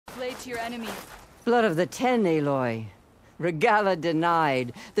Blade to your enemies. Blood of the Ten, Aloy. Regala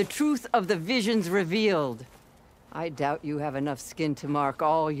denied. The truth of the visions revealed. I doubt you have enough skin to mark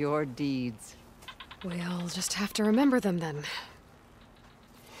all your deeds. We'll just have to remember them then.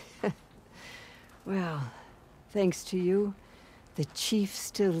 Well, thanks to you, the Chief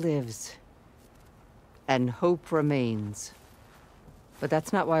still lives. And hope remains. But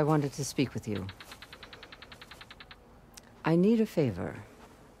that's not why I wanted to speak with you. I need a favor.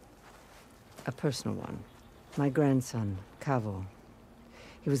 A personal one. My grandson, Cavo.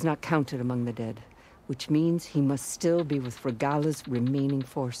 He was not counted among the dead, which means he must still be with Regala's remaining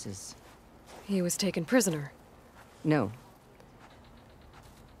forces. He was taken prisoner. No.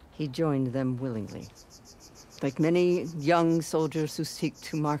 He joined them willingly. Like many young soldiers who seek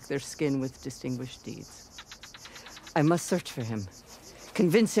to mark their skin with distinguished deeds. I must search for him.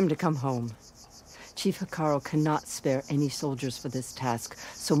 Convince him to come home. Chief Hikaru cannot spare any soldiers for this task,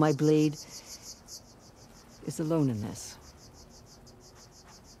 so my blade is alone in this.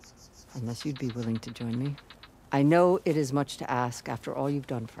 Unless you'd be willing to join me. I know it is much to ask after all you've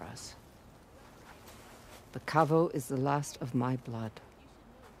done for us. But Cavo is the last of my blood.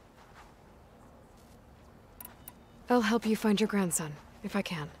 I'll help you find your grandson, if I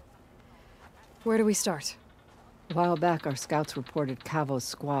can. Where do we start? A while back, our scouts reported Cavo's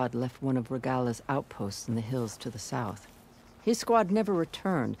squad left one of Regala's outposts in the hills to the south. His squad never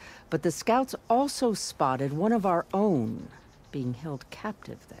returned, but the scouts also spotted one of our own being held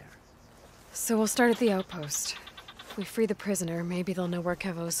captive there. So we'll start at the outpost. If we free the prisoner, maybe they'll know where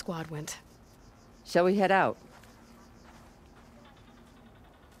Cavo's squad went. Shall we head out?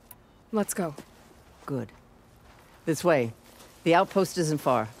 Let's go. Good. This way. The outpost isn't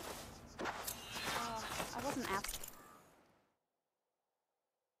far. I wasn't asked.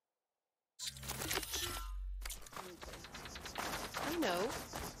 I know.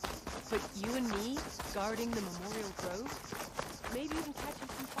 But you and me, guarding the Memorial Grove? Maybe even catching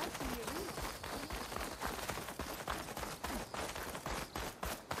some fights in the arena.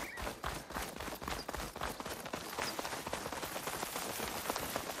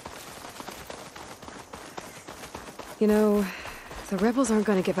 You know, the rebels aren't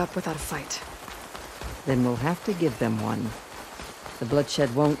gonna give up without a fight. Then we'll have to give them one. The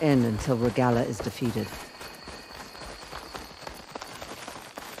bloodshed won't end until Regala is defeated.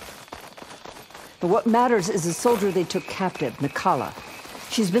 But what matters is the soldier they took captive, Nikala.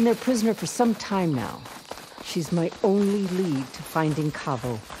 She's been their prisoner for some time now. She's my only lead to finding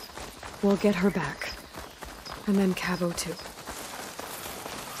Cavo. We'll get her back. And then Cavo too.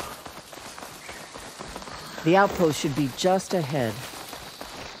 The outpost should be just ahead.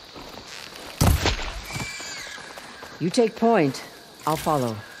 You take point. I'll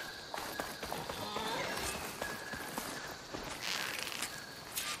follow.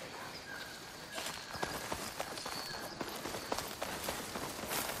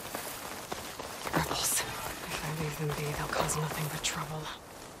 Rebels. If I leave them be, they'll cause nothing but trouble.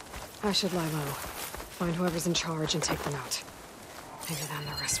 I should lie low. Find whoever's in charge and take them out. Maybe then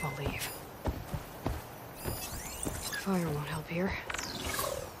the rest will leave. Fire won't help here.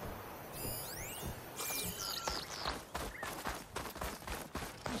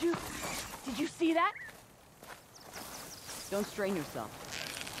 Did you see that? Don't strain yourself.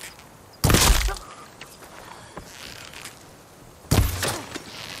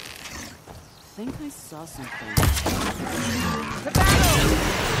 I think I saw something. To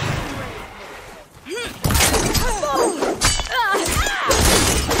battle!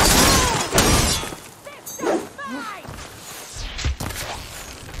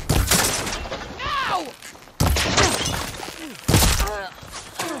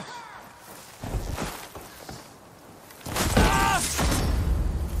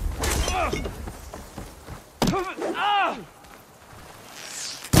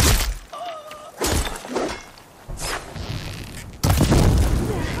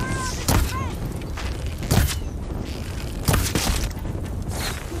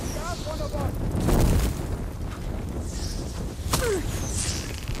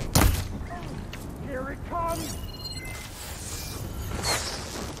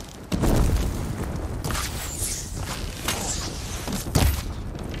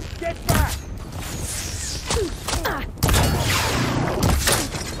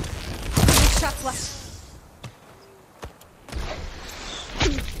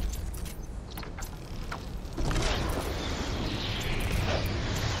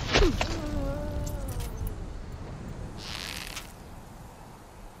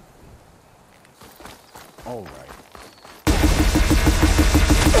 All right.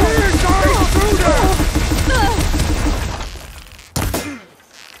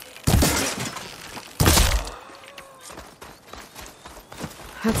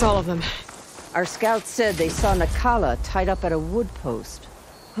 That's all of them. Our scouts said they saw Nakala tied up at a wood post.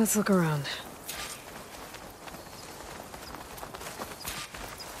 Let's look around.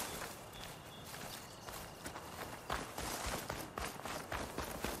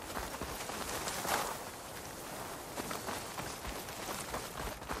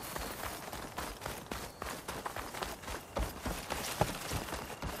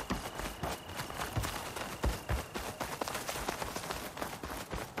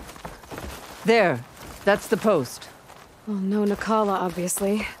 There, that's the post. Well, no Nakala,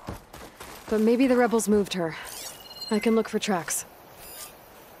 obviously. But maybe the rebels moved her. I can look for tracks.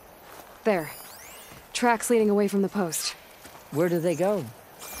 There. Tracks leading away from the post. Where do they go?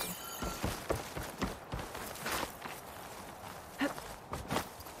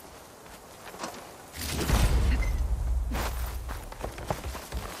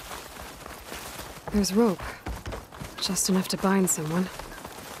 There's rope. Just enough to bind someone.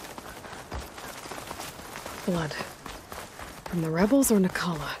 Blood. From the rebels or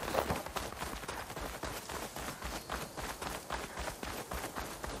Nakala?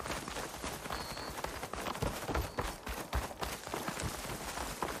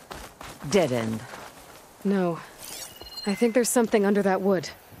 Dead end. No. I think there's something under that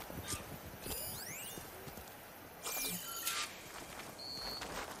wood.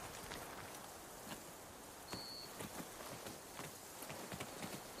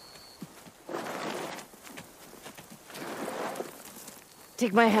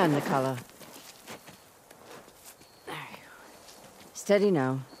 Take my hand, Nakala. Steady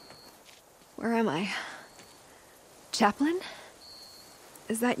now. Where am I? Chaplain?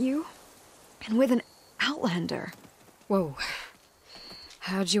 Is that you? And with an outlander. Whoa.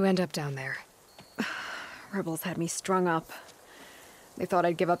 How'd you end up down there? Rebels had me strung up. They thought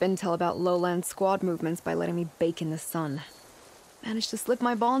I'd give up intel about lowland squad movements by letting me bake in the sun. Managed to slip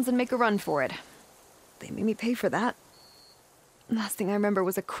my bonds and make a run for it. They made me pay for that. Last thing I remember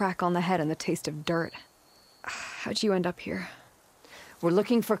was a crack on the head and the taste of dirt. How'd you end up here? We're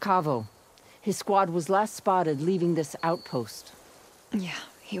looking for Cavo. His squad was last spotted leaving this outpost. Yeah,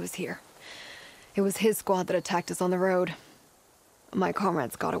 he was here. It was his squad that attacked us on the road. My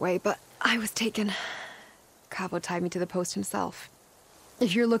comrades got away, but I was taken. Cavo tied me to the post himself.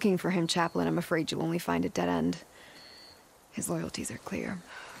 If you're looking for him, Chaplain, I'm afraid you'll only find a dead end. His loyalties are clear.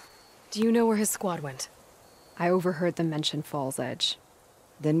 Do you know where his squad went? I overheard them mention Fall's Edge.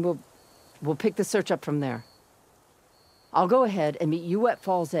 Then we'll pick the search up from there. I'll go ahead and meet you at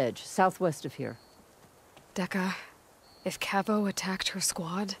Fall's Edge, southwest of here. Dekka, if Cavo attacked her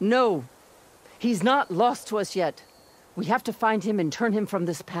squad? No! He's not lost to us yet. We have to find him and turn him from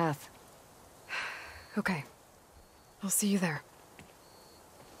this path. Okay. I'll see you there.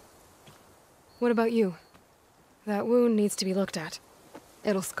 What about you? That wound needs to be looked at.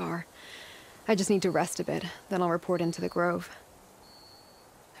 It'll scar. I just need to rest a bit, then I'll report into the Grove.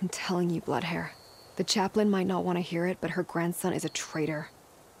 I'm telling you, Bloodhair. The chaplain might not want to hear it, but her grandson is a traitor.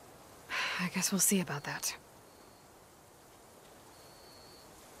 I guess we'll see about that.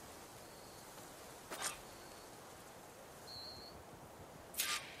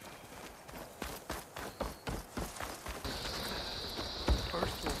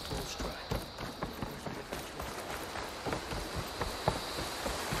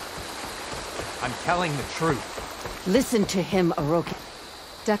 I'm telling the truth. Listen to him, Oroki.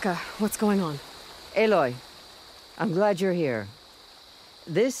 Dekka, what's going on? Aloy, I'm glad you're here.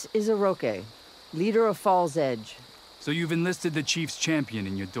 This is Oroki, leader of Fall's Edge. So you've enlisted the Chief's champion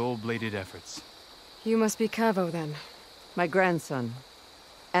in your dull-bladed efforts. You must be Cavo, then. My grandson.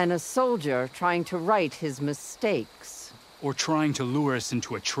 And a soldier trying to right his mistakes. Or trying to lure us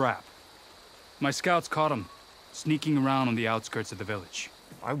into a trap. My scouts caught him, sneaking around on the outskirts of the village.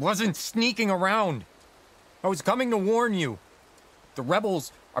 I wasn't sneaking around. I was coming to warn you. The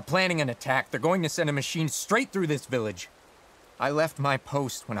rebels are planning an attack. They're going to send a machine straight through this village. I left my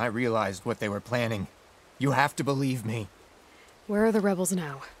post when I realized what they were planning. You have to believe me. Where are the rebels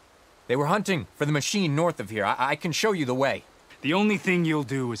now? They were hunting for the machine north of here. I can show you the way. The only thing you'll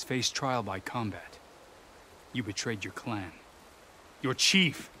do is face trial by combat. You betrayed your clan. Your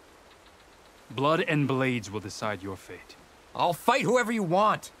chief. Blood and blades will decide your fate. I'll fight whoever you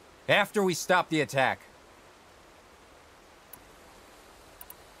want, after we stop the attack.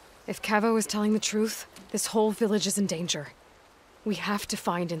 If Cavo is telling the truth, this whole village is in danger. We have to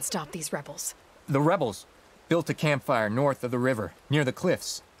find and stop these rebels. The rebels built a campfire north of the river, near the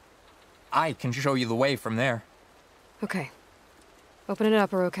cliffs. I can show you the way from there. Okay. Open it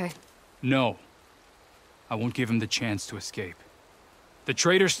up, Oroki. No. I won't give him the chance to escape. The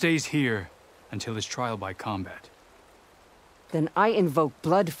traitor stays here until his trial by combat. Then I invoke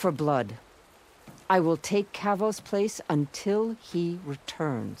blood for blood. I will take Cavo's place until he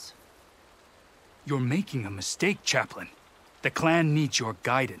returns. You're making a mistake, Chaplain. The clan needs your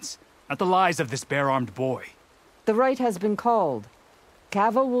guidance, not the lies of this bare-armed boy. The right has been called.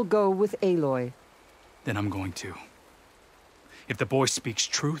 Cavo will go with Aloy. Then I'm going to. If the boy speaks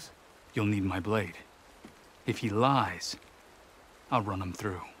truth, you'll need my blade. If he lies, I'll run him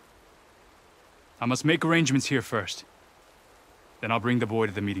through. I must make arrangements here first. Then I'll bring the boy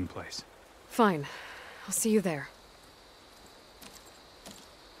to the meeting place. Fine. I'll see you there.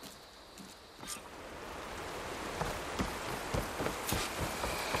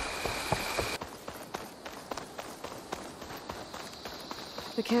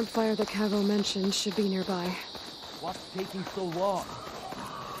 The campfire that Cavo mentioned should be nearby. What's taking so long?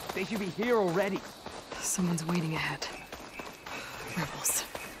 They should be here already. Someone's waiting ahead. Rebels.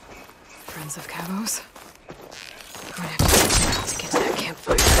 Friends of Cavo's. We're gonna have to get to that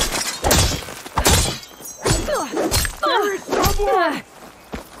campfire. There is someone!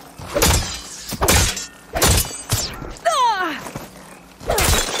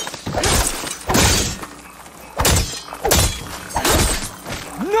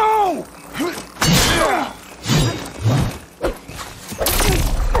 No!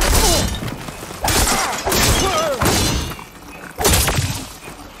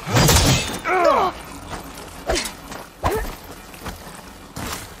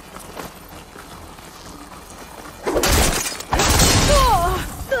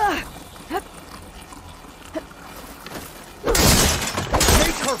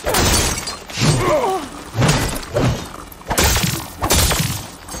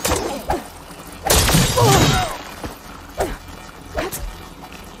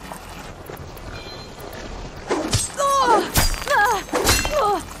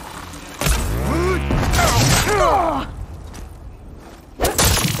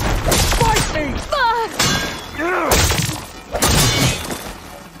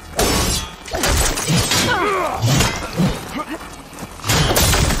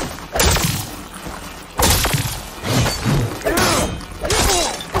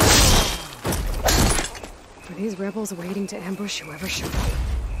 These rebels waiting to ambush whoever showed up.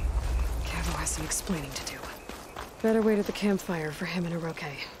 Cavo has some explaining to do. Better wait at the campfire for him and Oroke.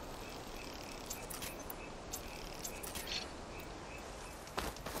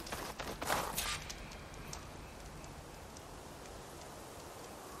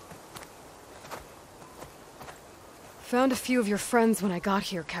 Found a few of your friends when I got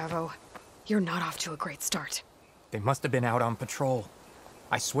here, Cavo. You're not off to a great start. They must have been out on patrol.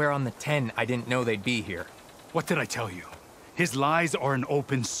 I swear on the 10, I didn't know they'd be here. What did I tell you? His lies are an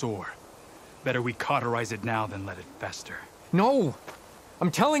open sore. Better we cauterize it now than let it fester. No! I'm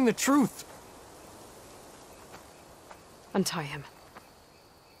telling the truth! Untie him.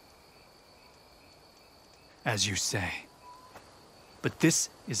 As you say. But this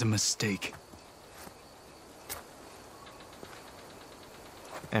is a mistake.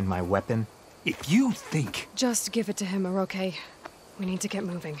 And my weapon? If you think... Just give it to him, Oroke. We need to get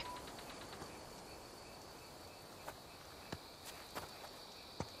moving.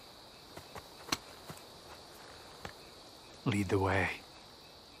 Lead the way.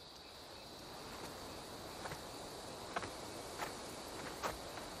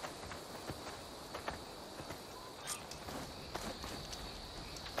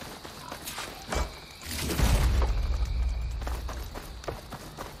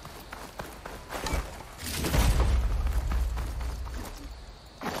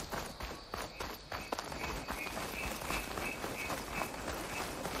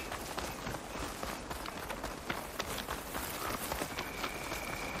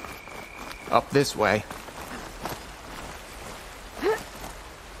 Up this way.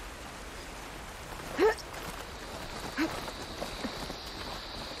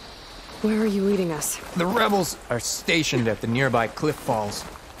 Where are you leading us? The rebels are stationed at the nearby cliff falls.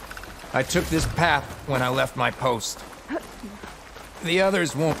 I took this path when I left my post. The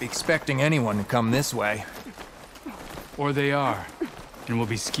others won't be expecting anyone to come this way. Or they are, and will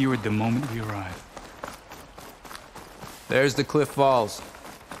be skewered the moment we arrive. There's the cliff falls.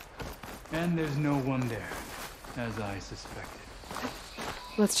 And there's no one there, as I suspected.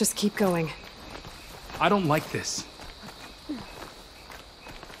 Let's just keep going. I don't like this.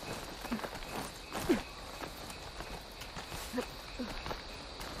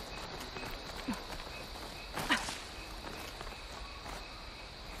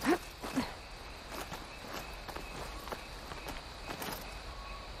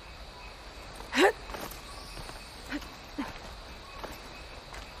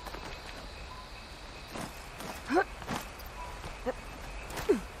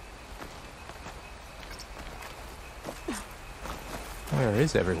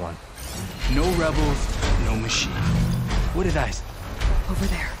 is everyone? No rebels, no machine. What did I say? Over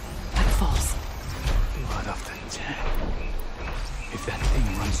there, at the falls. Blood of the dead. If that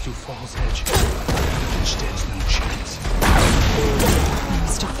thing runs through Fall's Edge, then stands no chance.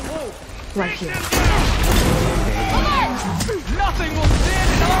 Stop. Right here. Nothing will stand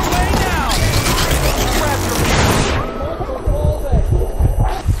in our way now!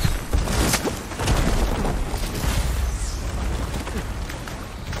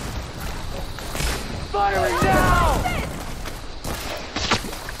 Firing now!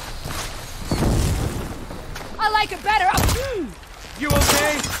 I like it better up. You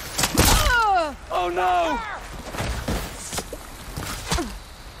okay? Oh no!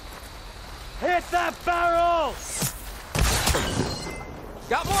 Hit that barrel!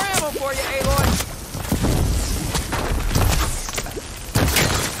 Got more ammo for you, Aloy!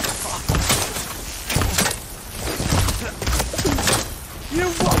 You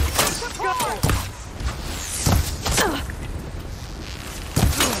won't go!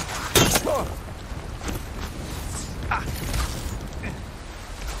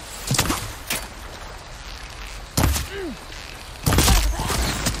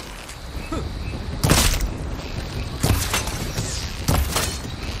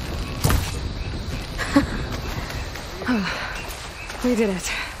 We did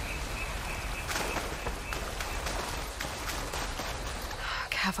it.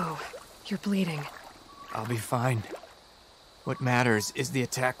 Cavo, you're bleeding. I'll be fine. What matters is the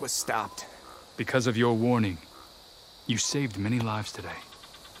attack was stopped. Because of your warning, you saved many lives today.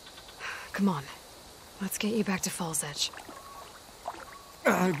 Come on. Let's get you back to Fall's Edge.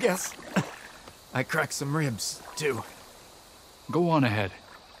 I guess I cracked some ribs, too. Go on ahead.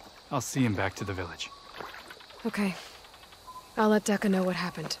 I'll see him back to the village. Okay. I'll let Decca know what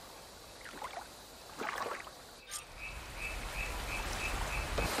happened.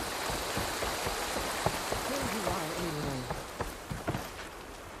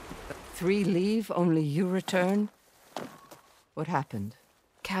 Three leave, only you return? What happened?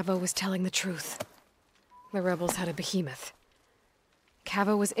 Cavo was telling the truth. The rebels had a behemoth.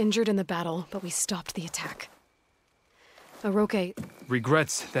 Cavo was injured in the battle, but we stopped the attack. Aroke...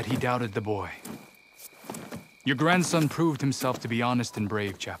 Regrets that he doubted the boy. Your grandson proved himself to be honest and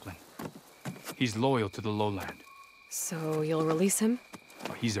brave, Chaplain. He's loyal to the lowland. So you'll release him?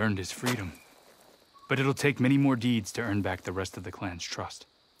 He's earned his freedom. But it'll take many more deeds to earn back the rest of the clan's trust.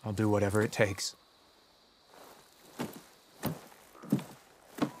 I'll do whatever it takes.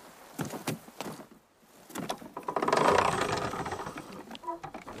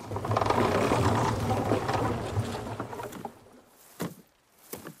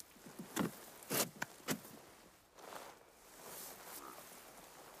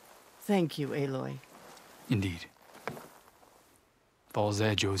 Thank you, Aloy. Indeed. Fall's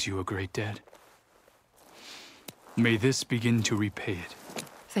Edge owes you a great debt. May this begin to repay it.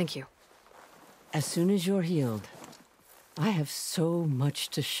 Thank you. As soon as you're healed, I have so much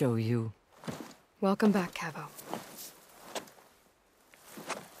to show you. Welcome back, Cavo.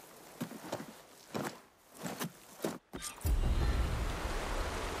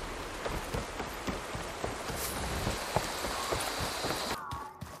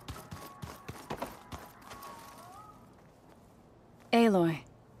 Aloy.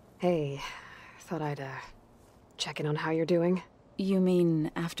 Hey, thought I'd, check in on how you're doing. You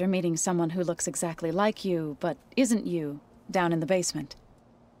mean after meeting someone who looks exactly like you, but isn't you, down in the basement?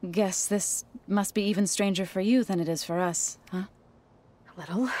 Guess this must be even stranger for you than it is for us, huh? A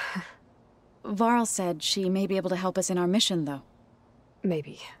little. Varl said she may be able to help us in our mission, though.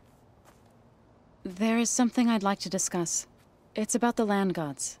 Maybe. There is something I'd like to discuss. It's about the land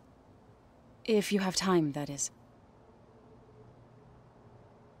gods. If you have time, that is.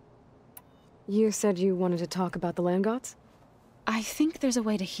 You said you wanted to talk about the land gods? I think there's a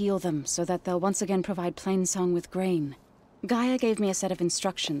way to heal them so that they'll once again provide Plainsong with grain. Gaia gave me a set of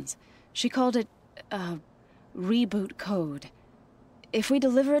instructions. She called it, reboot code. If we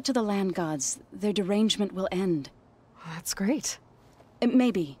deliver it to the land gods, their derangement will end. That's great.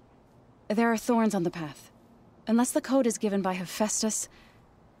 Maybe. There are thorns on the path. Unless the code is given by Hephaestus,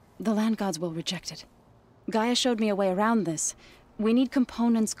 the land gods will reject it. Gaia showed me a way around this. We need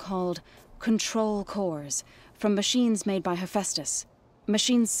components called control cores from machines made by Hephaestus.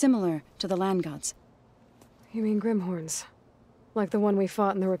 Machines similar to the land gods. You mean Grimhorns? Like the one we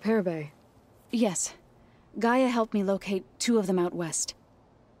fought in the repair bay? Yes. Gaia helped me locate 2 of them out west.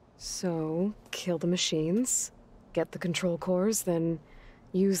 So, kill the machines, get the control cores, then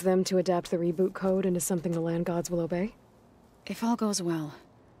use them to adapt the reboot code into something the land gods will obey? If all goes well.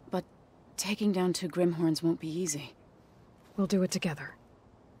 But taking down 2 Grimhorns won't be easy. We'll do it together.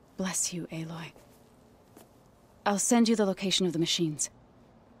 Bless you, Aloy. I'll send you the location of the machines.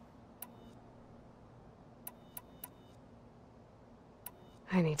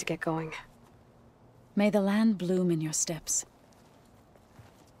 I need to get going. May the land bloom in your steps.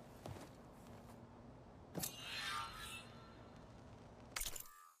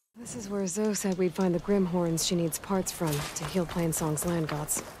 This is where Zoe said we'd find the Grimhorns she needs parts from to heal Plainsong's land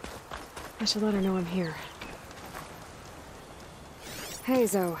gods. I should let her know I'm here. Hey,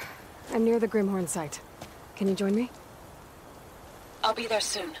 Zoe. I'm near the Grimhorn site. Can you join me? I'll be there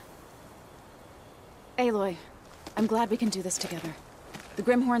soon. Aloy, I'm glad we can do this together. The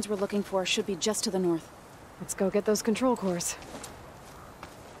Grimhorns we're looking for should be just to the north. Let's go get those control cores.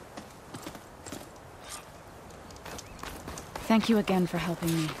 Thank you again for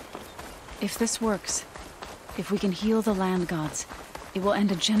helping me. If this works, if we can heal the land gods, it will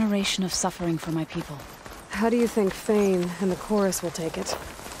end a generation of suffering for my people. How do you think Fane and the chorus will take it?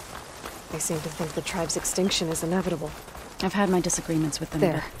 They seem to think the tribe's extinction is inevitable. I've had my disagreements with them.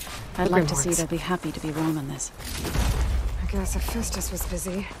 There. I'd The like to see Grimhorns. they'll be happy to be wrong on this. I guess Hephaestus was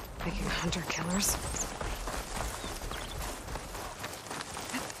busy making hunter-killers.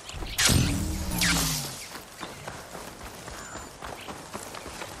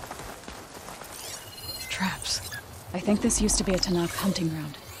 Traps. I think this used to be a Tanakh hunting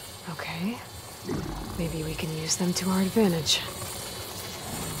ground. Okay. Maybe we can use them to our advantage.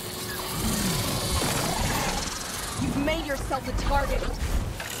 You've made yourself a target.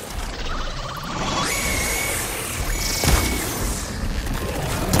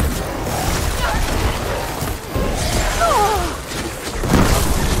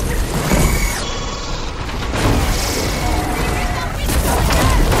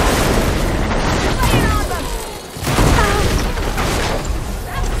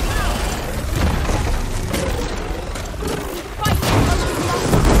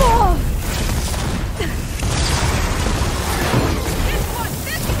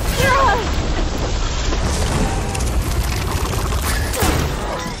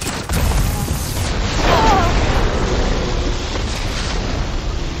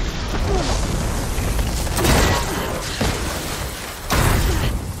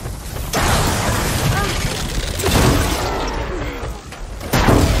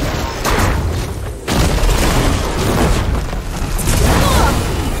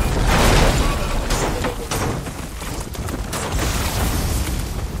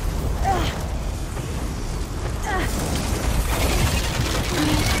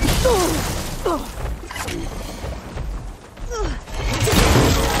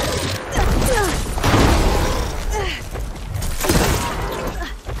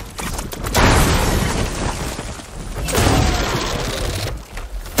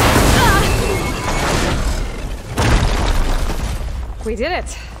 We did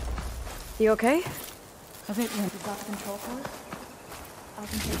it! You okay? A bit limp. You've got the control cord? I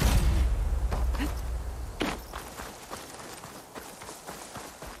can take it.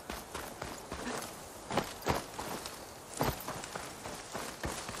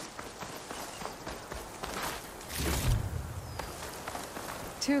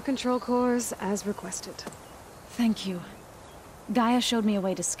 Two control cores, as requested. Thank you. Gaia showed me a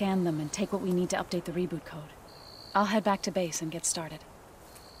way to scan them and take what we need to update the reboot code. I'll head back to base and get started.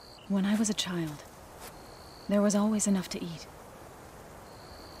 When I was a child, there was always enough to eat.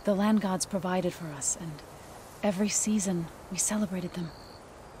 The land gods provided for us, and every season we celebrated them.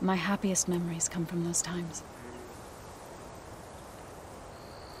 My happiest memories come from those times.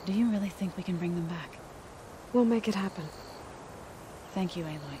 Do you really think we can bring them back? We'll make it happen. Thank you,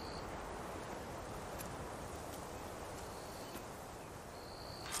 Aloy.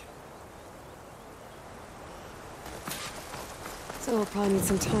 So we'll probably need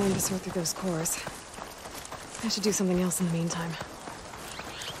some time to sort through those cores. I should do something else in the meantime.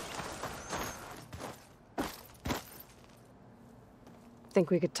 Think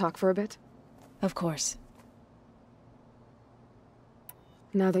we could talk for a bit? Of course.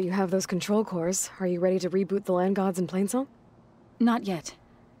 Now that you have those control cores, are you ready to reboot the land gods in Plainsong? Not yet.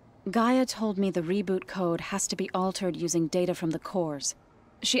 Gaia told me the reboot code has to be altered using data from the cores.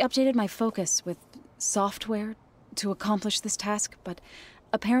 She updated my focus with software to accomplish this task, but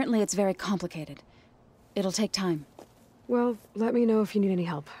apparently it's very complicated. It'll take time. Well, let me know if you need any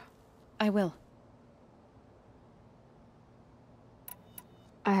help. I will.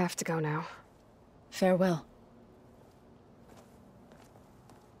 I have to go now. Farewell.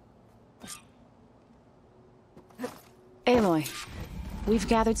 Aloy, we've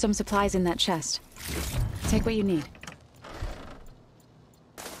gathered some supplies in that chest. Take what you need.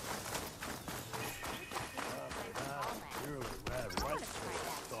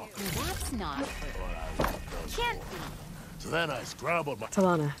 Then I scrambled my...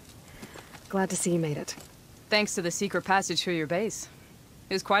 Talana, glad to see you made it. Thanks to the secret passage through your base.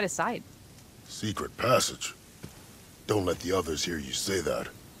 It was quite a sight. Secret passage? Don't let the others hear you say that,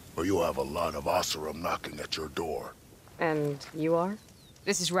 or you'll have a lot of Oseram knocking at your door. And you are?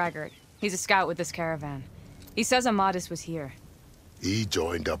 This is Raggart. He's a scout with this caravan. He says Amadis was here. He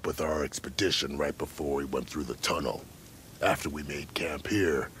joined up with our expedition right before we went through the tunnel. After we made camp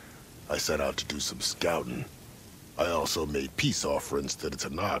here, I set out to do some scouting. I also made peace offerings to the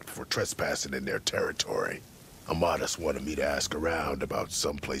Tanakh for trespassing in their territory. Amadis wanted me to ask around about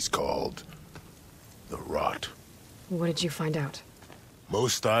some place called... the Rot. What did you find out?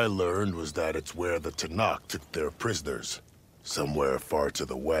 Most I learned was that it's where the Tanakh took their prisoners. Somewhere far to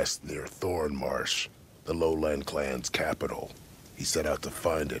the west near Thornmarsh, the Lowland clan's capital. He set out to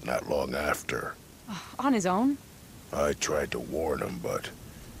find it not long after. On his own? I tried to warn him, but...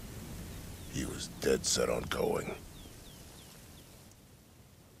 he was dead set on going.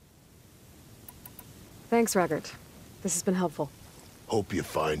 Thanks, Raggart. This has been helpful. Hope you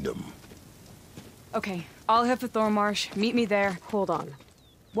find him. Okay, I'll head for Thornmarsh. Meet me there. Hold on.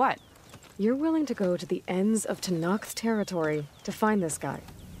 What? You're willing to go to the ends of Tanakh's territory to find this guy.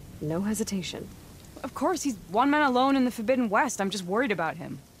 No hesitation. Of course, he's one man alone in the Forbidden West. I'm just worried about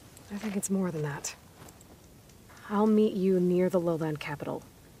him. I think it's more than that. I'll meet you near the lowland capital.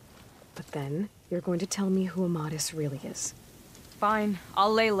 But then, you're going to tell me who Amadis really is. Fine.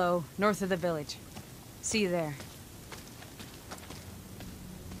 I'll lay low, north of the village. See you there.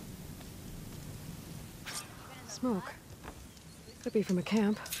 Smoke. Could be from a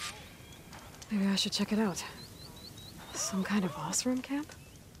camp. Maybe I should check it out. Some kind of Oseram camp?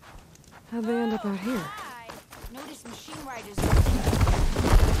 How'd they end up out here? Notice machine riders.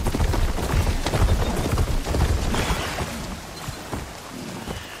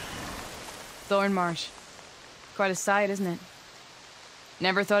 Thornmarsh. Quite a sight, isn't it?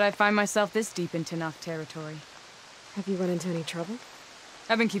 Never thought I'd find myself this deep in Tanakh territory. Have you run into any trouble?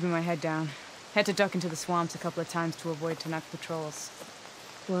 I've been keeping my head down. Had to duck into the swamps a couple of times to avoid Tanakh patrols.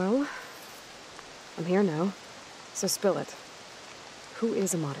 Well, I'm here now, so spill it. Who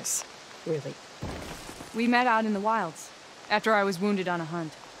is Amadis, really? We met out in the wilds, after I was wounded on a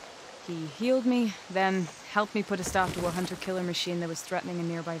hunt. He healed me, then helped me put a stop to a hunter-killer machine that was threatening a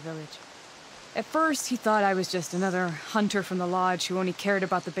nearby village. At first, he thought I was just another hunter from the lodge who only cared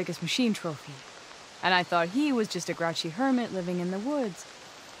about the biggest machine trophy. And I thought he was just a grouchy hermit living in the woods.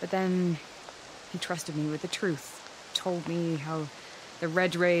 But then, he trusted me with the truth. Told me how the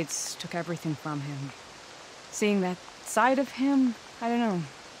Red Raids took everything from him. Seeing that side of him, I don't know,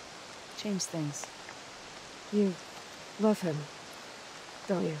 changed things. You love him,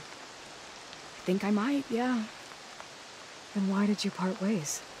 don't you? I think I might, yeah. Then why did you part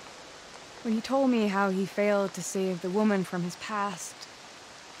ways? When he told me how he failed to save the woman from his past,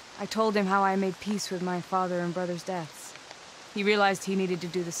 I told him how I made peace with my father and brother's deaths. He realized he needed to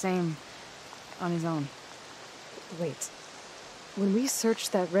do the same on his own. Wait. When we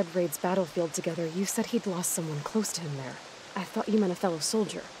searched that Red Raid's battlefield together, you said he'd lost someone close to him there. I thought you meant a fellow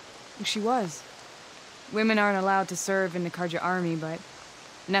soldier. She was. Women aren't allowed to serve in the Karja army, but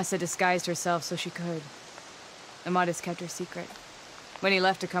Nessa disguised herself so she could. Amadis kept her secret. When he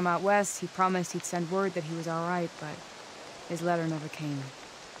left to come out west, he promised he'd send word that he was all right, but his letter never came.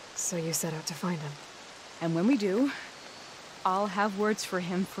 So you set out to find him. And when we do, I'll have words for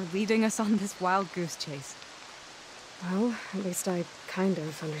him for leading us on this wild goose chase. Well, at least I kind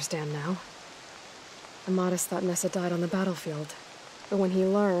of understand now. Amadis thought Nessa died on the battlefield, but when he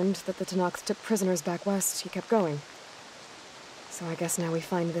learned that the Tanakhs took prisoners back west, he kept going. So I guess now we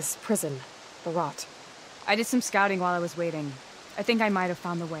find this prison, the Rot. I did some scouting while I was waiting. I think I might have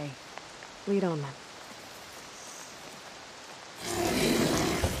found the way. Lead on, then.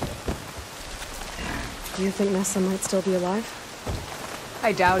 Do you think Nessa might still be alive?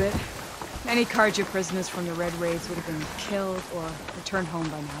 I doubt it. Any Karja prisoners from the Red Raids would have been killed or returned home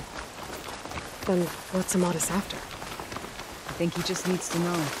by now. Then what's Amadis after? I think he just needs to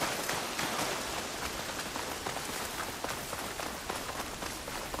know.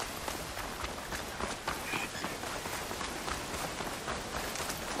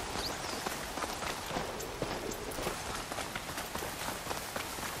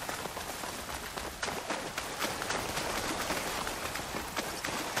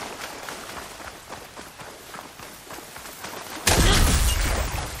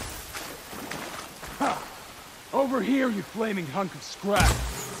 Over here, you flaming hunk of scrap!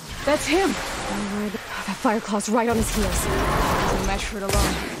 That's him! Oh, that Fireclaw's right on his heels. Doesn't mesh for it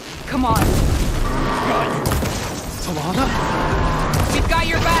alone. Come on! Got you! Talana? We've got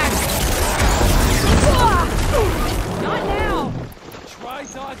your back! Not now! Try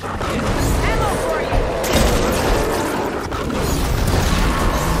dodging. Ammo for you!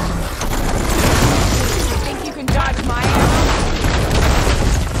 Think you can dodge my ammo?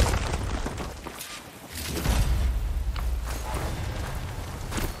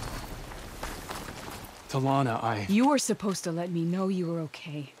 Talana, You were supposed to let me know you were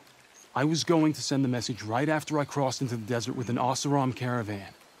okay. I was going to send the message right after I crossed into the desert with an Oseram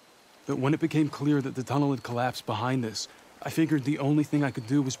caravan. But when it became clear that the tunnel had collapsed behind us, I figured the only thing I could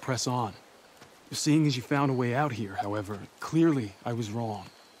do was press on. Seeing as you found a way out here, however, clearly I was wrong.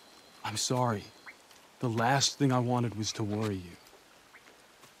 I'm sorry. The last thing I wanted was to worry you.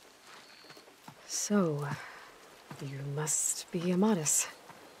 So, you must be Amatis.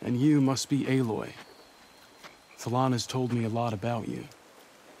 And you must be Aloy. Talana's told me a lot about you.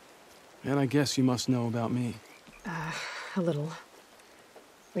 And I guess you must know about me. A little.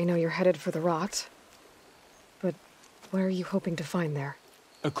 We know you're headed for the rot. But what are you hoping to find there?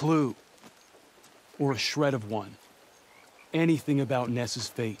 A clue. Or a shred of one. Anything about Ness's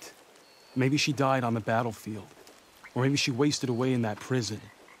fate. Maybe she died on the battlefield. Or maybe she wasted away in that prison.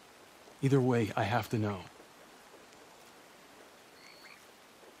 Either way, I have to know.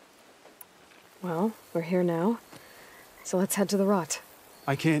 Well, we're here now. So let's head to the rot.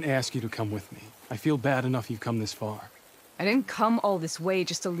 I can't ask you to come with me. I feel bad enough you've come this far. I didn't come all this way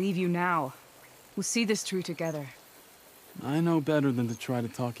just to leave you now. We'll see this through together. I know better than to try to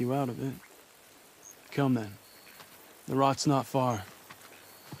talk you out of it. Come then. The rot's not far.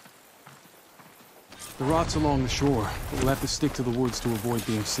 The rot's along the shore, but we'll have to stick to the woods to avoid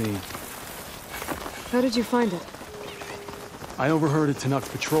being seen. How did you find it? I overheard a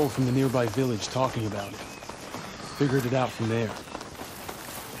Tanakh patrol from the nearby village talking about it. Figured it out from there.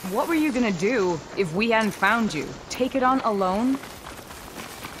 What were you gonna do if we hadn't found you? Take it on alone?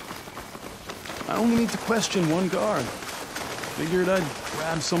 I only need to question one guard. Figured I'd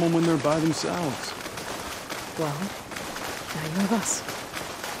grab someone when they're by themselves. Well, now you have us.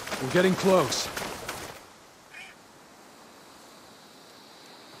 We're getting close.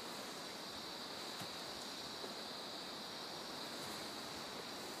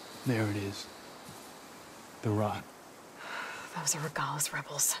 There it is. The rot. Those are Regala's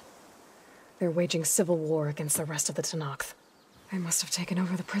rebels. They're waging civil war against the rest of the Tanakh. They must have taken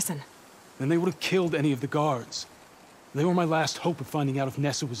over the prison. Then they would have killed any of the guards. They were my last hope of finding out if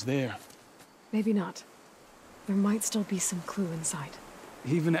Nessa was there. Maybe not. There might still be some clue inside.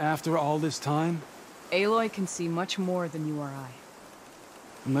 Even after all this time? Aloy can see much more than you or I.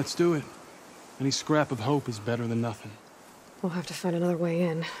 And let's do it. Any scrap of hope is better than nothing. We'll have to find another way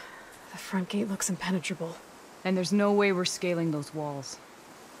in. The front gate looks impenetrable. And there's no way we're scaling those walls.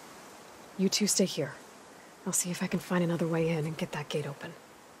 You two stay here. I'll see if I can find another way in and get that gate open.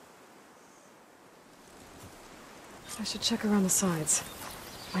 I should check around the sides.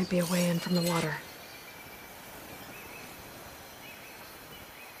 Might be a way in from the water.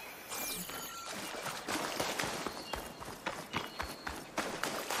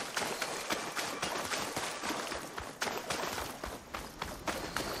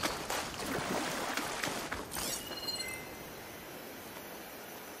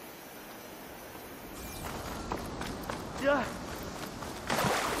 Yeah.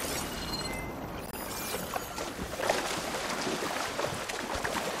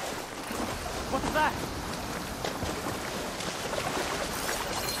 What's that?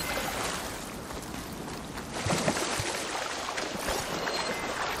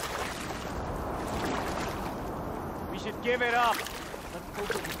 We should give it up. Let's hope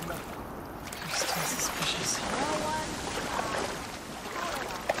it is nothing. They're still suspicious.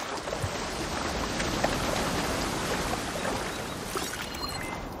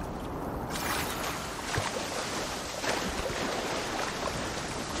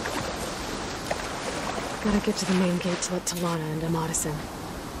 Gotta get to the main gate to let Talana and Amatis in.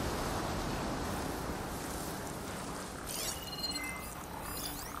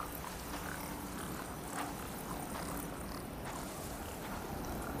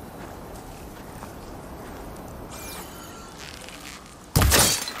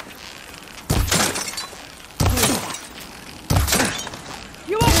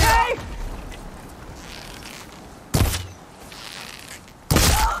 You okay?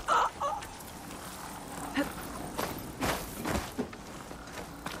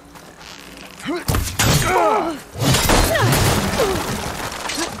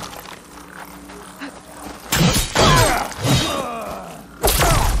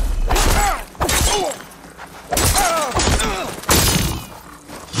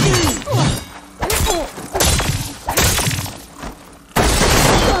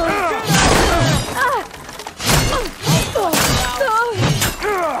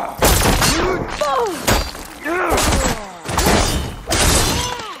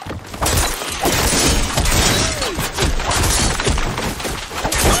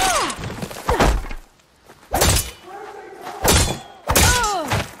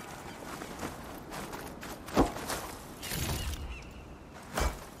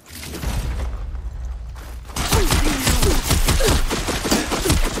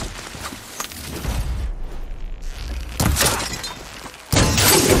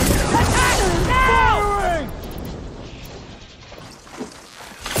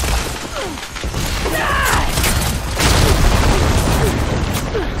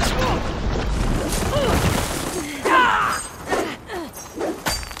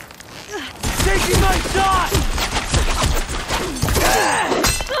 taking my shot!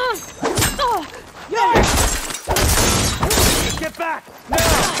 Get back! Now!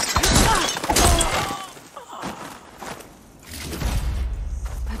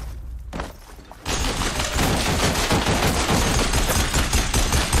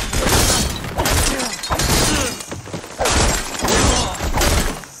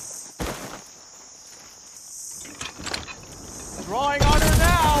 Drawing on her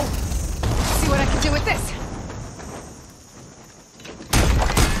now! See what I can do with this.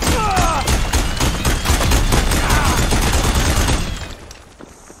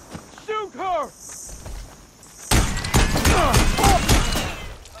 Shoot her!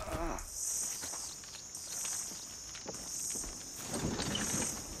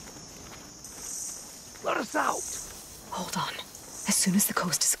 Let us out! Hold on. As soon as the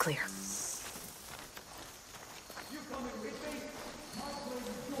coast is clear.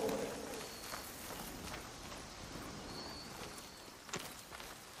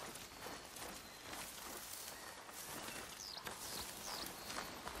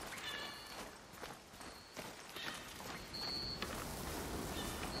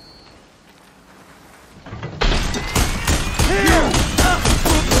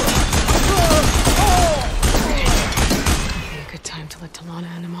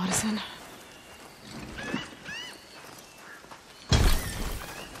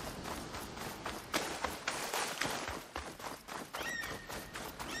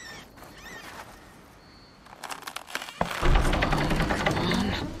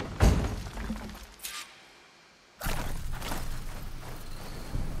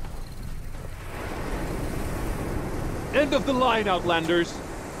 End of the line, Outlanders!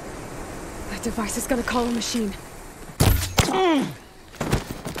 That device is gonna call a machine.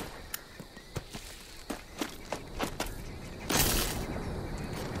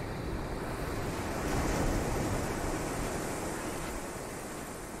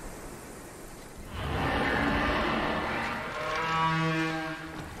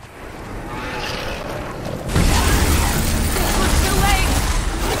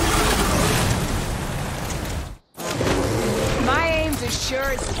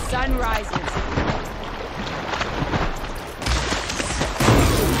 Sure as the sun rises.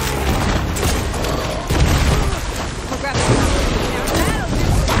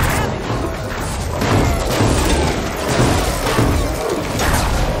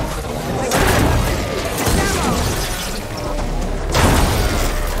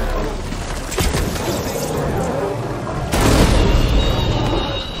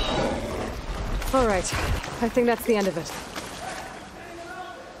 All right. I think that's the end of it.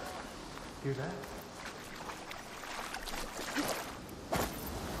 Hear that?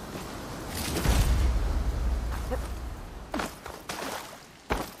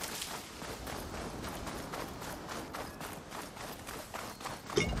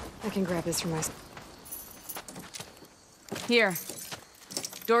 I can grab this from my... Here.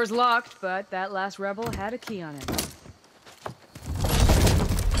 Door's locked, but that last rebel had a key on it.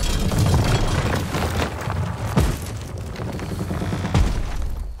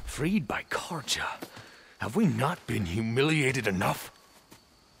 Freed by Karja. Have we not been humiliated enough?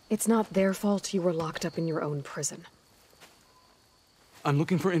 It's not their fault you were locked up in your own prison. I'm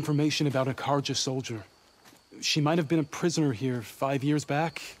looking for information about a Karja soldier. She might have been a prisoner here 5 years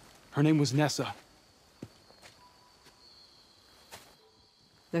back. Her name was Nessa.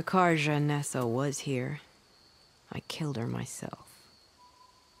 The Karja Nessa was here. I killed her myself.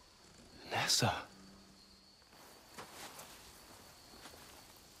 Nessa?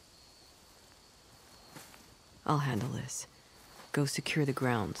 I'll handle this. Go secure the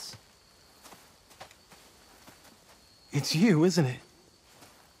grounds. It's you, isn't it?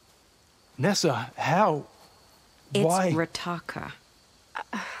 Nessa, how? Why? It's Rataka.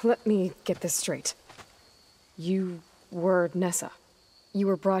 Let me get this straight. You were Nessa. You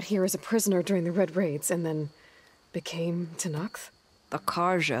were brought here as a prisoner during the Red Raids and then became Tenakth? The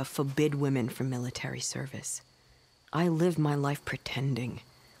Karja forbid women from military service. I lived my life pretending,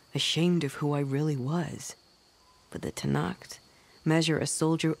 ashamed of who I really was. But the Tenakth measure a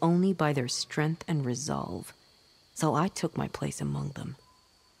soldier only by their strength and resolve. So I took my place among them.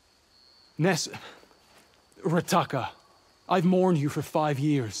 Nessa... Rataka, I've mourned you for 5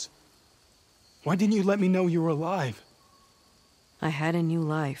 years. Why didn't you let me know you were alive? I had a new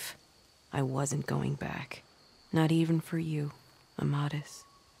life. I wasn't going back. Not even for you, Amadis.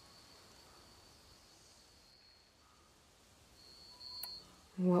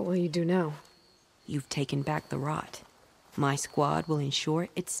 What will you do now? You've taken back the rot. My squad will ensure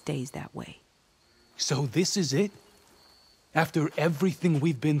it stays that way. So this is it? After everything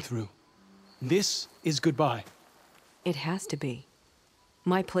we've been through? This is goodbye. It has to be.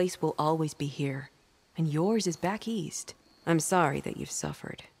 My place will always be here, and yours is back east. I'm sorry that you've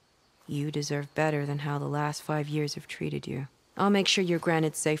suffered. You deserve better than how the last 5 years have treated you. I'll make sure you're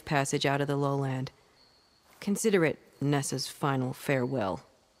granted safe passage out of the lowland. Consider it Nessa's final farewell.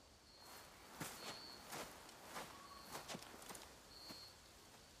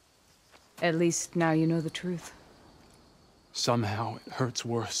 At least now you know the truth. Somehow it hurts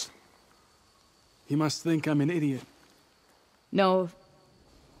worse. He must think I'm an idiot. No,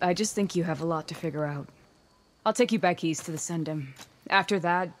 I just think you have a lot to figure out. I'll take you back east to the Sundom. After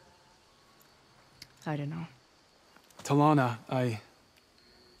that, I don't know. Talana, I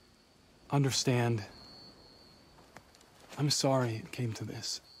understand. I'm sorry it came to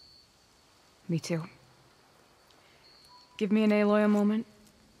this. Me too. Give me an Aloy a moment.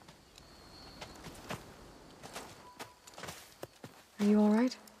 Are you all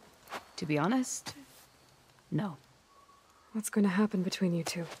right? To be honest, no. What's going to happen between you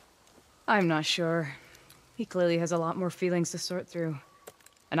two? I'm not sure. He clearly has a lot more feelings to sort through.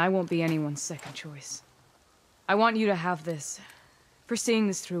 And I won't be anyone's second choice. I want you to have this, for seeing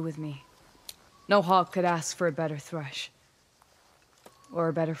this through with me. No hawk could ask for a better thrush. Or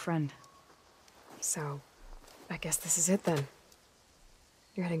a better friend. So, I guess this is it then.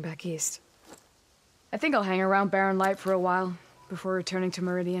 You're heading back east. I think I'll hang around Barren Light for a while, before returning to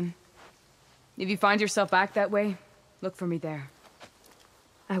Meridian. If you find yourself back that way, look for me there.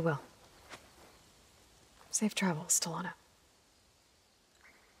 I will. Safe travels, Talana.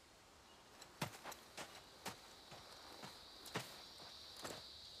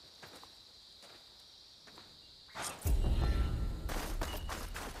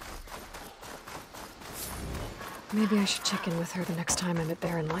 Maybe I should check in with her the next time I'm at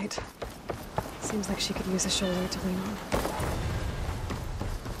Barren Light. Seems like she could use a shoulder to lean on.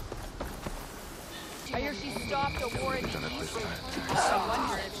 I hear she stopped a war in the east.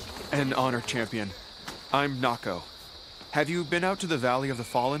 An honor, champion. I'm Nako. Have you been out to the Valley of the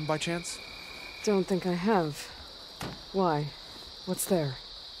Fallen by chance? Don't think I have. Why? What's there?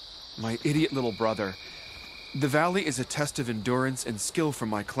 My idiot little brother. The valley is a test of endurance and skill for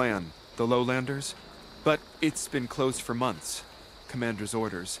my clan, the Lowlanders. But it's been closed for months. Commander's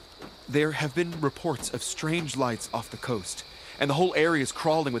orders. There have been reports of strange lights off the coast, and the whole area is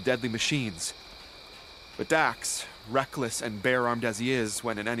crawling with deadly machines. But Dax, reckless and bare-armed as he is,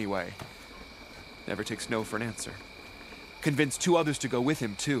 went in anyway. Never takes no for an answer. Convinced 2 others to go with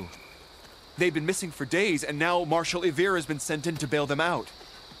him, too. They've been missing for days, and now Marshal Ivir has been sent in to bail them out.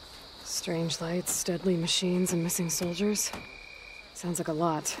 Strange lights, deadly machines, and missing soldiers. Sounds like a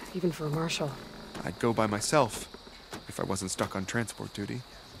lot, even for a marshal. I'd go by myself, if I wasn't stuck on transport duty.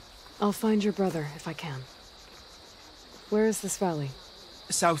 I'll find your brother, if I can. Where is this valley?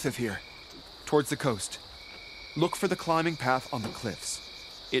 South of here, towards the coast. Look for the climbing path on the cliffs.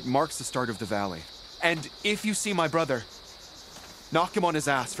 It marks the start of the valley. And if you see my brother, knock him on his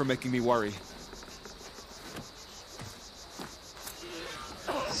ass for making me worry.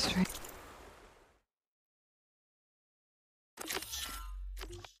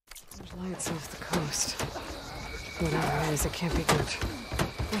 There's lights off the coast. Whatever it is, it can't be good.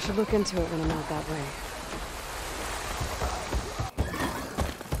 I should look into it when I'm out that way.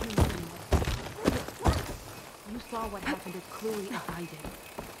 You saw what happened as clearly as I did.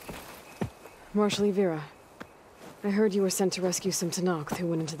 Marshal Ivira, I heard you were sent to rescue some Tanakh who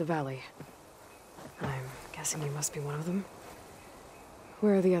went into the valley. I'm guessing you must be one of them.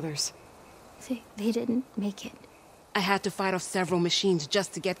 Where are the others? They didn't make it. I had to fight off several machines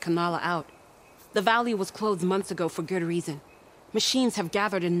just to get Kanala out. The valley was closed months ago for good reason. Machines have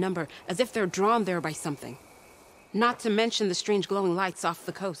gathered in number, as if they're drawn there by something. Not to mention the strange glowing lights off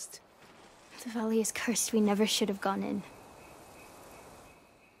the coast. The valley is cursed. We never should have gone in.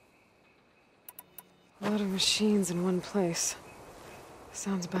 A lot of machines in one place.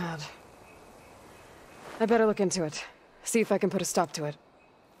 Sounds bad. I better look into it. See if I can put a stop to it.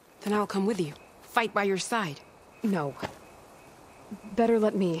 Then I'll come with you. Fight by your side. No. Better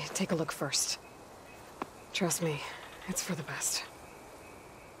let me take a look first. Trust me, it's for the best.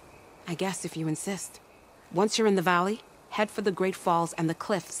 I guess if you insist. Once you're in the valley, head for the Great Falls and the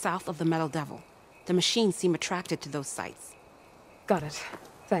cliff south of the Metal Devil. The machines seem attracted to those sites. Got it.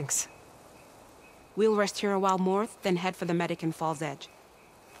 Thanks. We'll rest here a while more, then head for the medic in Fall's Edge.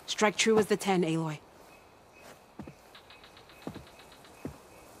 Strike true as the 10, Aloy.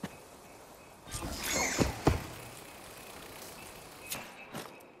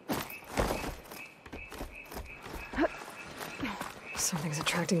 Something's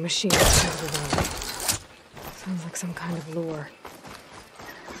attracting machines to the valley. Sounds like some kind of lure.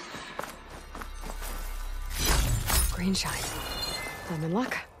 green shine. I'm in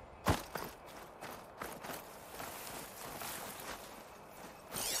luck.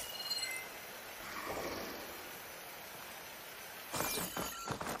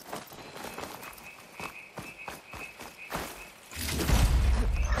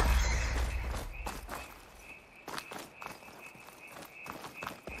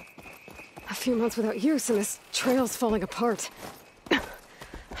 A few months without use and this trail's falling apart.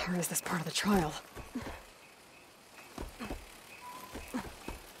 Or is this part of the trial?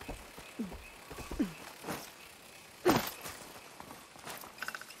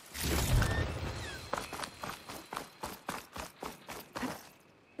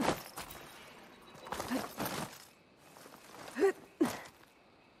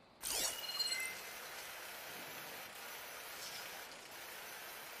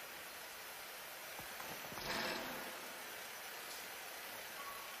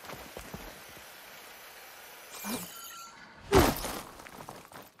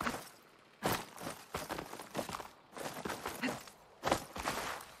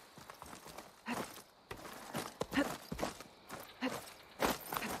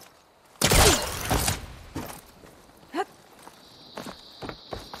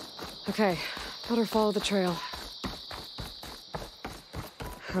 Okay, better follow the trail.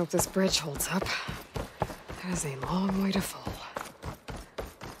 Hope this bridge holds up. That is a long way to fall.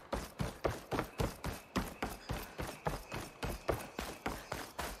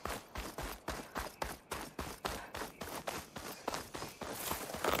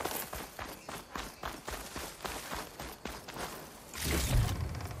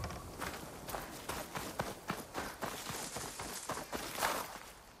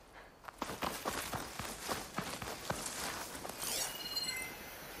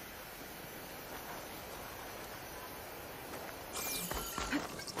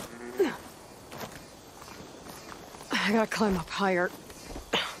 I gotta climb up higher.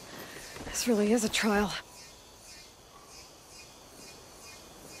 This really is a trial.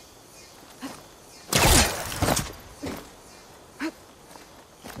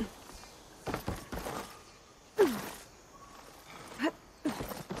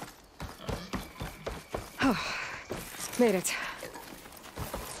 Oh, made it.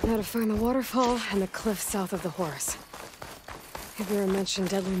 Now to find the waterfall and the cliff south of the horse. Guerrilla mentioned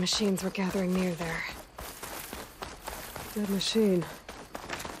deadly machines were gathering near there. Dead machine.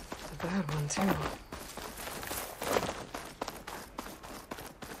 A bad one, too.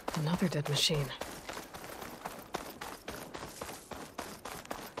 Another dead machine.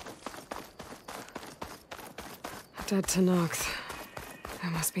 Dead to Nox.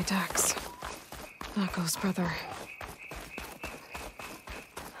 That must be Dex. Knocko's brother.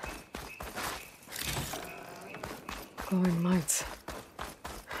 Glowing lights.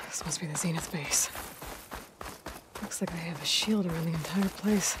 This must be the Zenith base. Looks like they have a shield around the entire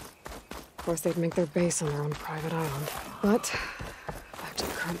place. Of course, they'd make their base on their own private island. But, back to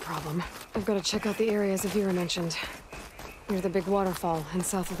the current problem. I've got to check out the areas Avira mentioned. Near the big waterfall and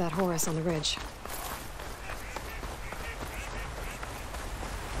south of that Horus on the ridge.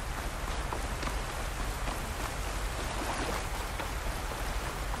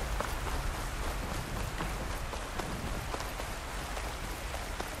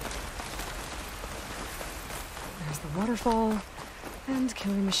 Waterfall, and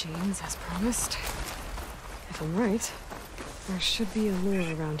killing machines, as promised. If I'm right, there should be a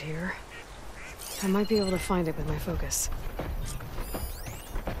lure around here. I might be able to find it with my focus.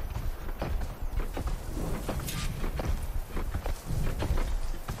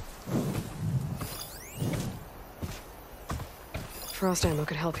 Frost ammo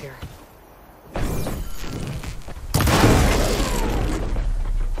could help here.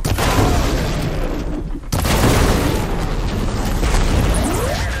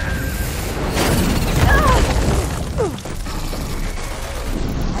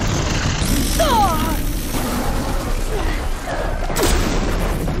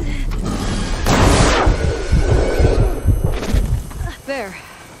 There.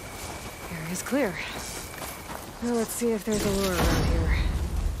 Area's clear. Now let's see if there's a lure around here.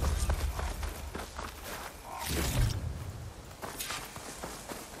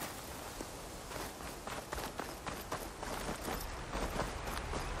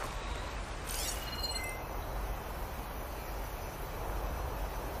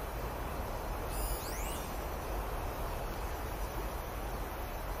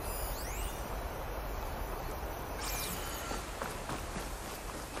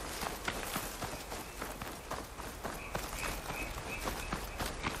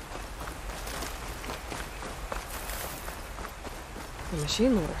 The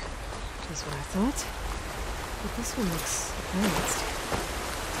machine loader. Just what I thought. But this one looks advanced.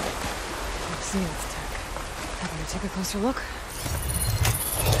 Looks Zenith tech. I better take a closer look.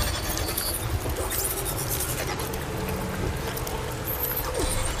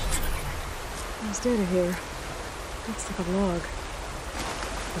 There's data here. Looks like a log.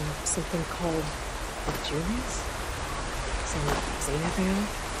 From something called the Julius? Some Zenith ale?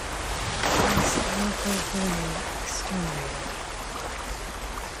 This local vermin exterminated.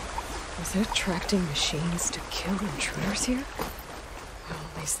 Was it attracting machines to kill intruders here? Well,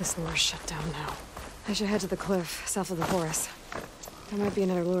 at least this lure's shut down now. I should head to the cliff, south of the forest. There might be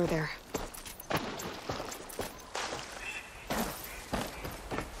another lure there.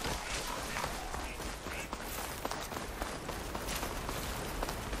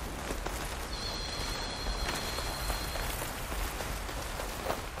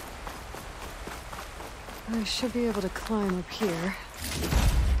 I should be able to climb up here.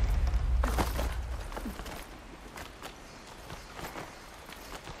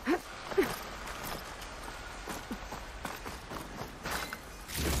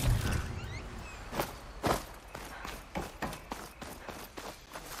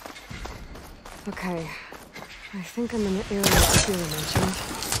 Okay, I think I'm in the area Sheila mentioned.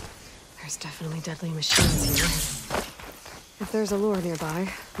 There's definitely deadly machines here. If there's a lure nearby,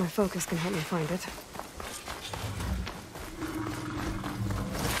 my focus can help me find it.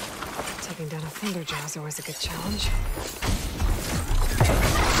 Taking down a thunderjaw is always a good challenge.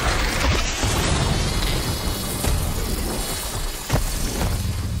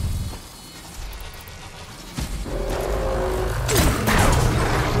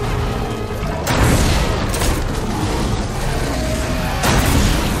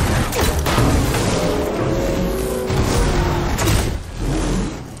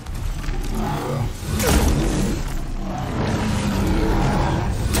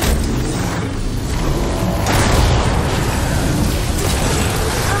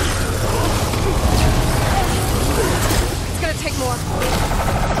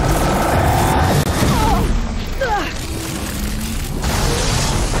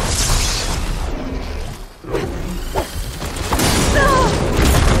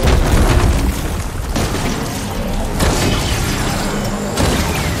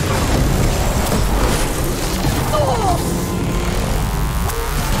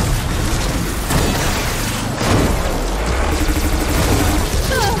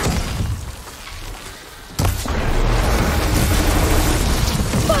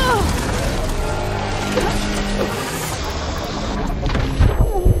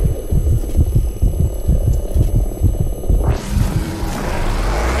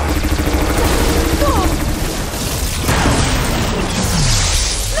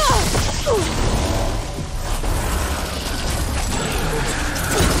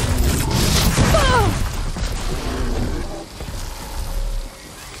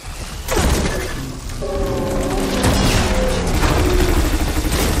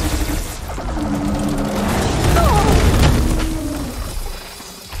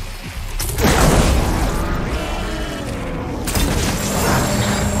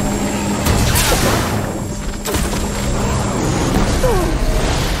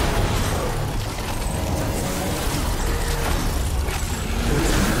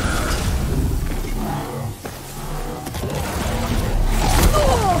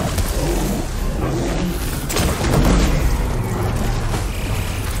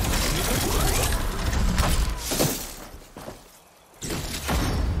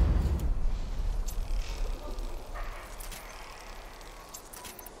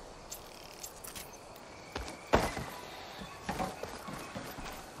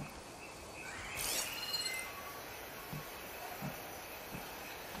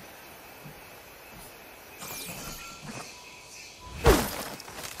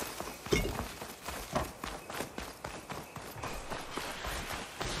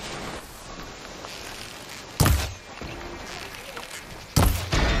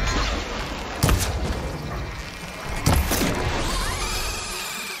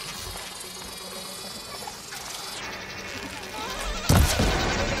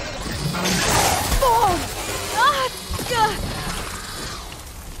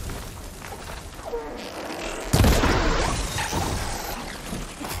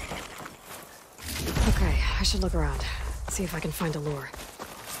 I should look around, see if I can find a lure.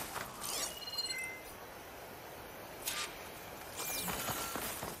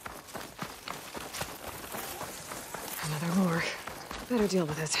 Another lure. Better deal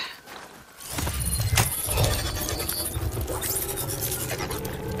with it.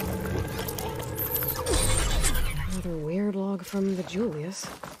 Another weird log from the Julius.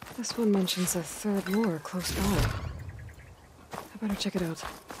 This one mentions a third lure close by. I better check it out.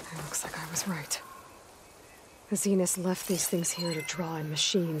 It looks like I was right. The Zeniths left these things here to draw in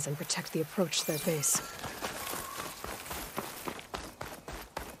machines and protect the approach to their base.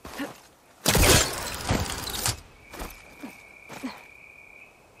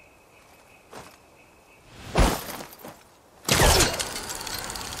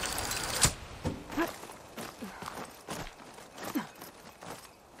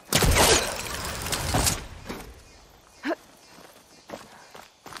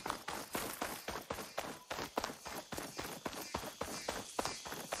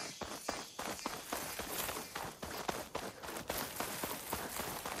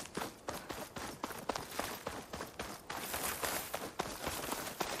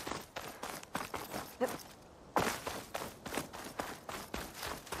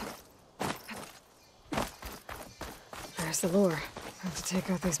 There's the lure. I have to take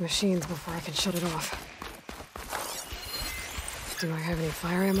out these machines before I can shut it off. Do I have any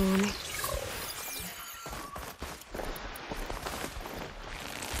fire ammo on me?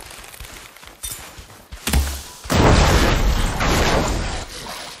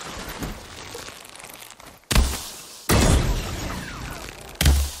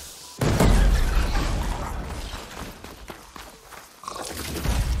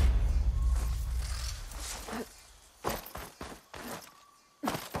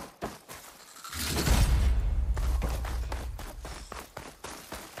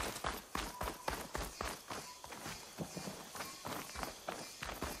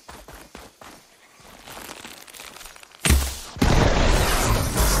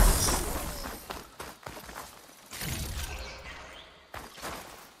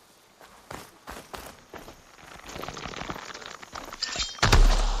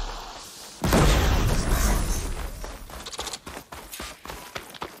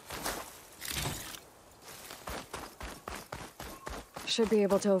 Should be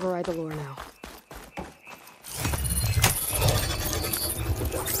able to override the lure now.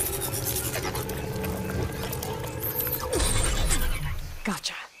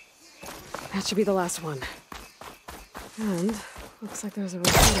 Gotcha. That should be the last one. And looks like there's a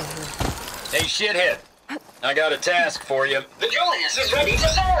repeater here. Hey, shithead. I got a task for you. The Julius is ready to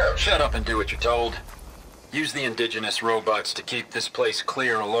serve! Shut up and do what you're told. Use the indigenous robots to keep this place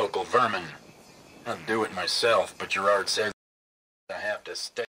clear of local vermin. I'd do it myself, but Gerard says I have to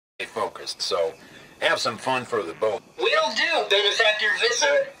stay focused, so have some fun for the boat. Will do, Benefactor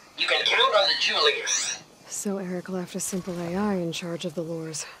Visser. You can count on the Julius. So Eric left a simple AI in charge of the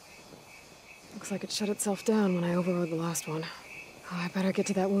lures. Looks like it shut itself down when I overrode the last one. Oh, I better get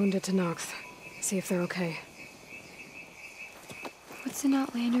to that wounded Tenakth. See if they're okay. What's an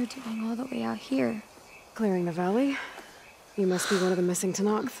Outlander doing all the way out here? Clearing the valley? You must be one of the missing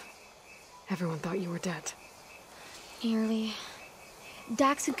Tenakth. Everyone thought you were dead. Nearly.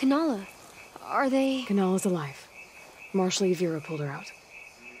 Dax and Kanala. Are they... Kanala's alive. Marshal Yvira pulled her out.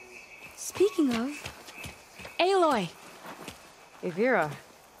 Speaking of... Aloy! Yvira.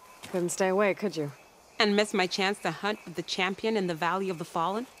 Couldn't stay away, could you? And miss my chance to hunt with the champion in the Valley of the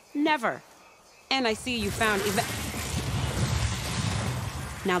Fallen? Never. And I see you found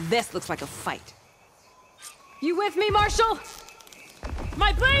Now this looks like a fight. You with me, Marshal?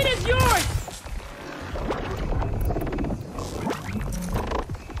 My blade is yours!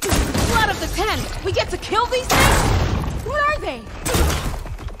 Blood of the Ten! We get to kill these things? What are they?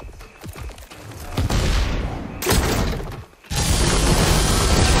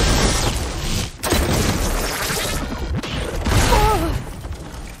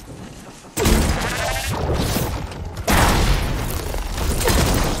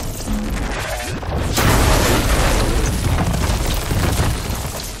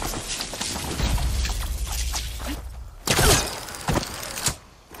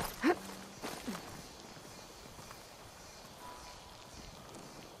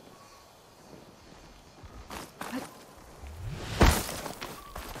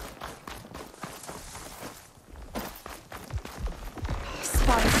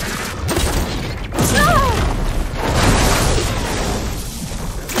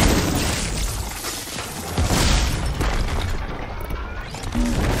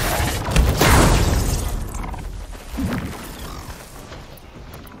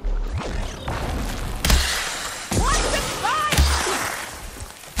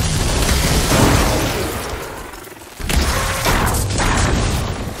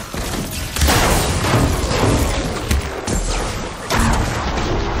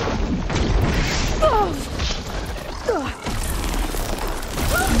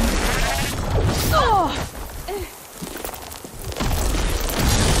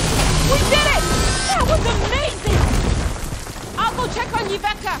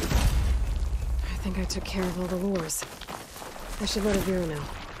 Rebecca! I think I took care of all the lures. I should let her veer now.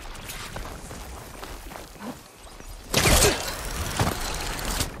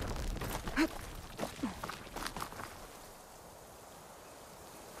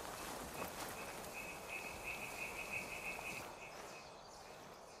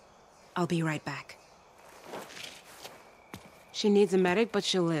 I'll be right back. She needs a medic, but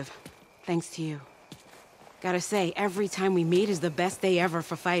she'll live. Thanks to you. Gotta say, every time we meet is the best day ever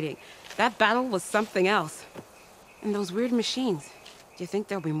for fighting. That battle was something else. And those weird machines. Do you think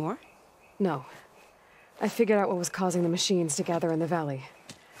there'll be more? No. I figured out what was causing the machines to gather in the valley,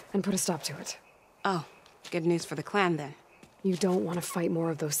 and put a stop to it. Oh, good news for the clan then. You don't want to fight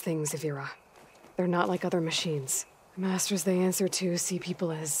more of those things, Evira. They're not like other machines. The masters they answer to see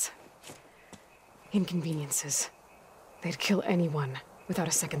people as inconveniences. They'd kill anyone without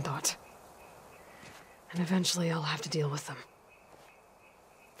a second thought. And eventually I'll have to deal with them.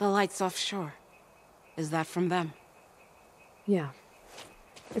 The lights offshore. Is that from them? Yeah.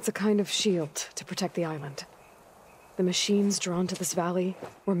 It's a kind of shield to protect the island. The machines drawn to this valley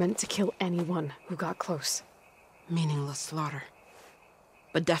were meant to kill anyone who got close. Meaningless slaughter.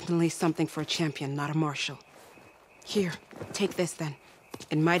 But definitely something for a champion, not a marshal. Here, take this then.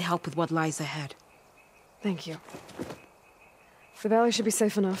 It might help with what lies ahead. Thank you. The valley should be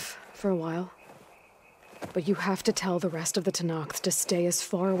safe enough for a while. But you have to tell the rest of the Tenakth to stay as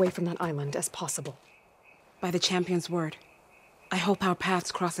far away from that island as possible. By the champion's word. I hope our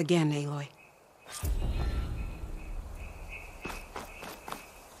paths cross again, Aloy.